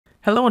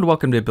Hello and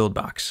welcome to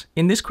Buildbox.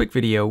 In this quick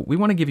video, we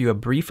want to give you a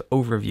brief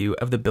overview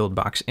of the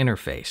Buildbox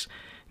interface.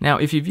 Now,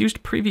 if you've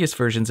used previous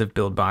versions of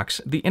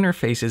Buildbox, the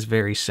interface is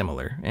very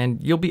similar, and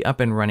you'll be up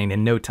and running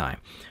in no time.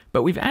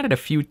 But we've added a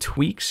few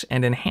tweaks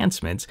and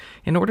enhancements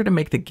in order to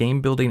make the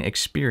game building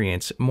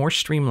experience more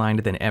streamlined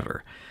than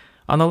ever.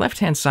 On the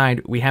left-hand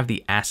side, we have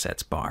the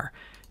Assets bar.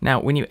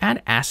 Now, when you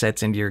add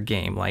assets into your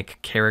game,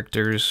 like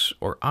characters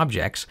or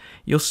objects,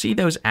 you'll see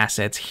those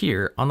assets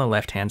here on the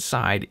left-hand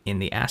side in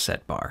the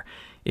Asset bar.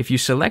 If you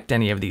select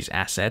any of these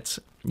assets,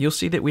 you'll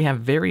see that we have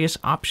various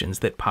options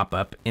that pop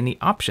up in the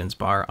Options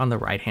bar on the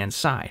right-hand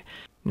side.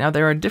 Now,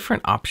 there are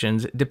different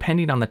options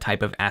depending on the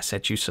type of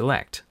asset you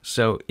select.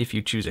 So if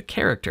you choose a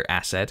character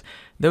asset,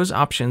 those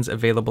options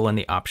available in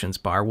the Options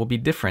bar will be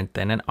different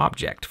than an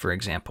object, for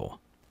example.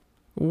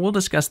 We'll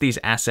discuss these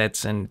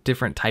assets and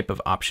different type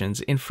of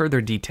options in further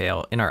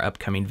detail in our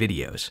upcoming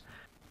videos.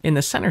 In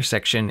the center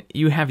section,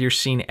 you have your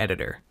scene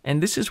editor,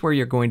 and this is where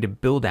you're going to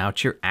build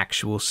out your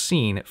actual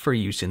scene for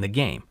use in the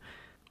game.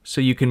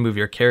 So you can move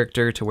your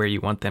character to where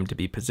you want them to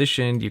be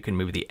positioned, you can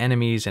move the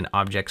enemies and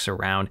objects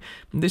around.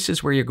 This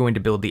is where you're going to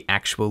build the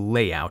actual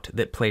layout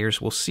that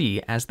players will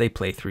see as they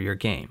play through your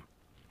game.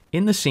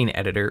 In the scene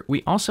editor,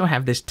 we also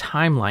have this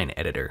timeline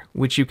editor,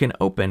 which you can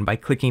open by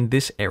clicking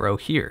this arrow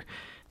here.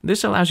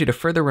 This allows you to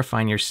further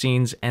refine your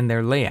scenes and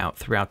their layout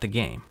throughout the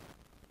game.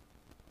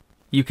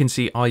 You can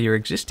see all your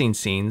existing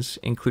scenes,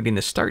 including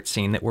the start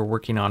scene that we're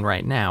working on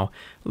right now,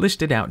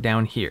 listed out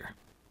down here.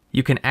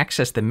 You can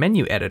access the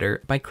menu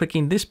editor by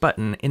clicking this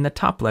button in the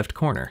top left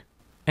corner.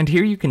 And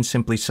here you can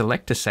simply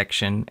select a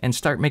section and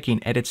start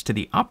making edits to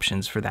the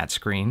options for that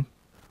screen,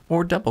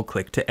 or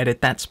double-click to edit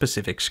that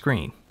specific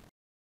screen.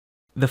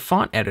 The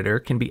font editor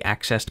can be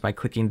accessed by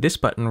clicking this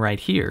button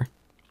right here,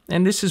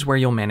 and this is where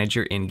you'll manage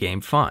your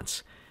in-game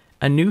fonts.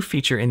 A new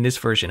feature in this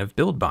version of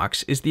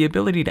Buildbox is the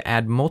ability to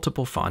add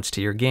multiple fonts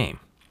to your game.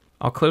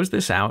 I'll close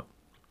this out,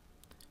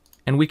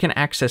 and we can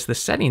access the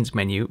settings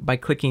menu by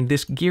clicking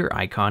this gear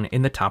icon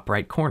in the top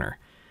right corner.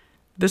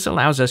 This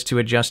allows us to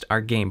adjust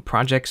our game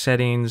project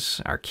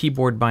settings, our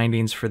keyboard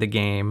bindings for the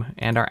game,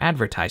 and our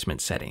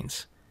advertisement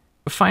settings.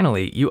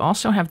 Finally, you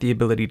also have the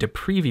ability to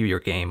preview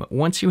your game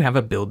once you have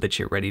a build that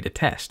you're ready to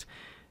test.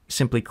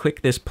 Simply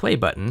click this play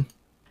button,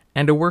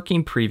 and a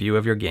working preview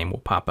of your game will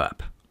pop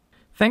up.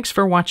 Thanks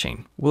for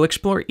watching. We'll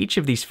explore each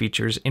of these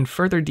features in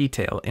further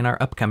detail in our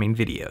upcoming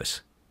videos.